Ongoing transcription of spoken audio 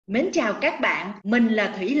Mến chào các bạn, mình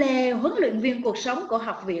là Thủy Lê, huấn luyện viên cuộc sống của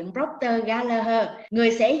Học viện Proctor Gallagher,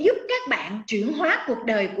 người sẽ giúp các bạn chuyển hóa cuộc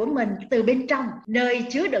đời của mình từ bên trong, nơi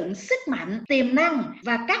chứa đựng sức mạnh, tiềm năng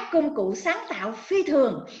và các công cụ sáng tạo phi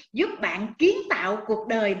thường, giúp bạn kiến tạo cuộc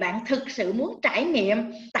đời bạn thực sự muốn trải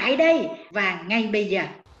nghiệm tại đây và ngay bây giờ.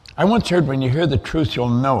 I once heard when you hear the truth,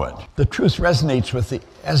 you'll know it. The truth resonates with the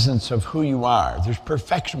essence of who you are. There's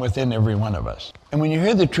perfection within every one of us. And when you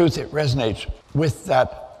hear the truth, it resonates with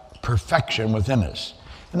that perfection within us.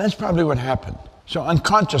 And that's probably what happened. So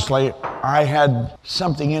unconsciously, I had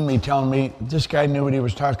something in me telling me this guy knew what he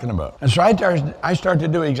was talking about. And so I started to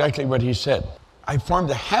do exactly what he said. I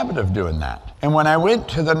formed a habit of doing that. And when I went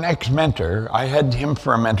to the next mentor, I had him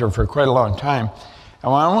for a mentor for quite a long time.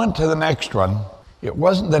 And when I went to the next one, it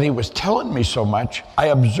wasn't that he was telling me so much. I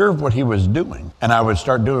observed what he was doing, and I would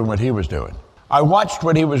start doing what he was doing. I watched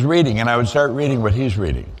what he was reading, and I would start reading what he's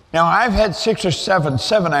reading. Now, I've had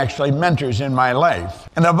seven actually, mentors in my life,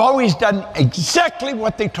 and I've always done exactly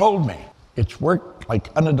what they told me. It's worked like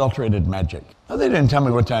unadulterated magic. Now, they didn't tell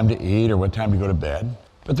me what time to eat or what time to go to bed,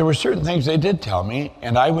 but there were certain things they did tell me,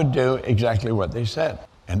 and I would do exactly what they said.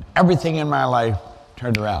 And everything in my life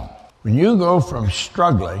turned around. When you go from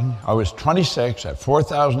struggling, I was 26 at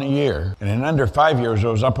 $4,000 a year, and in under 5 years, I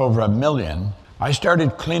was up over $1 million. I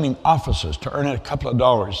started cleaning offices to earn a couple of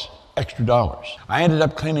dollars, extra dollars. I ended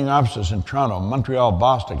up cleaning offices in Toronto, Montreal,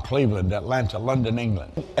 Boston, Cleveland, Atlanta, London,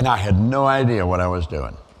 England. And I had no idea what I was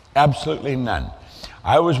doing. Absolutely none.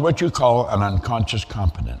 I was what you call an unconscious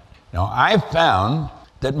competent. Now, I found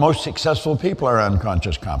that most successful people are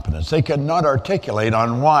unconscious competents. They cannot articulate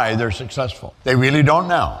on why they're successful. They really don't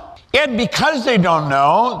know. And because they don't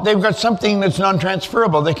know, they've got something that's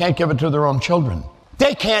non-transferable. They can't give it to their own children.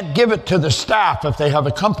 They can't give it to the staff if they have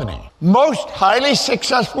a company. Most highly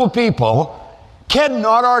successful people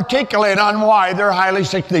cannot articulate on why they're highly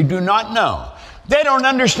successful. They do not know. They don't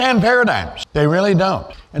understand paradigms. They really don't.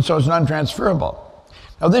 And so it's non-transferable.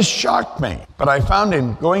 Now, this shocked me, but I found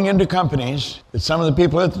in going into companies that some of the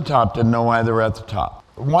people at the top didn't know why they were at the top.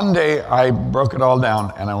 One day, I broke it all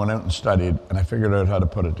down, and I went out and studied, and I figured out how to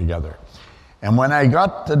put it together. And when I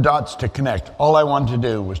got the dots to connect, all I wanted to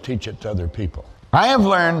do was teach it to other people. I have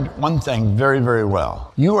learned one thing very, very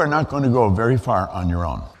well. You are not going to go very far on your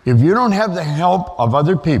own. If you don't have the help of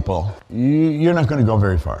other people, you're not going to go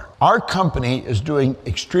very far. Our company is doing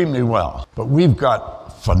extremely well, but we've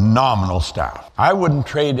got phenomenal staff. I wouldn't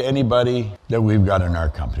trade anybody that we've got in our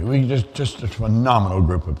company. We just a phenomenal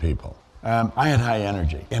group of people. I had high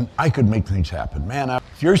energy, and I could make things happen. Man,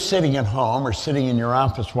 if you're sitting at home or sitting in your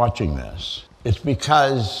office watching this, it's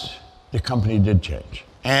because the company did change.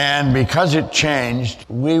 And because it changed,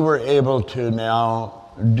 we were able to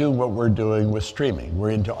now do what we're doing with streaming.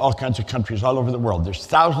 We're into all kinds of countries all over the world. There's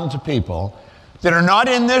thousands of people that are not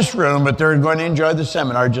in this room, but they're going to enjoy the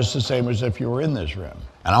seminar just the same as if you were in this room.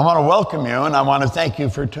 And I want to welcome you, and I want to thank you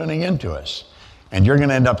for tuning into us. And you're going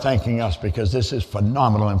to end up thanking us because this is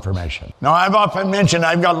phenomenal information. Now, I've often mentioned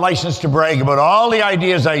I've got license to brag about all the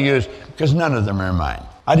ideas I use because none of them are mine.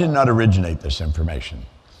 I did not originate this information.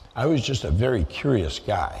 I was just a very curious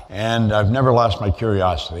guy. And I've never lost my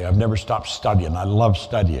curiosity. I've never stopped studying. I love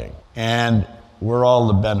studying. And we're all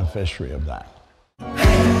the beneficiary of that.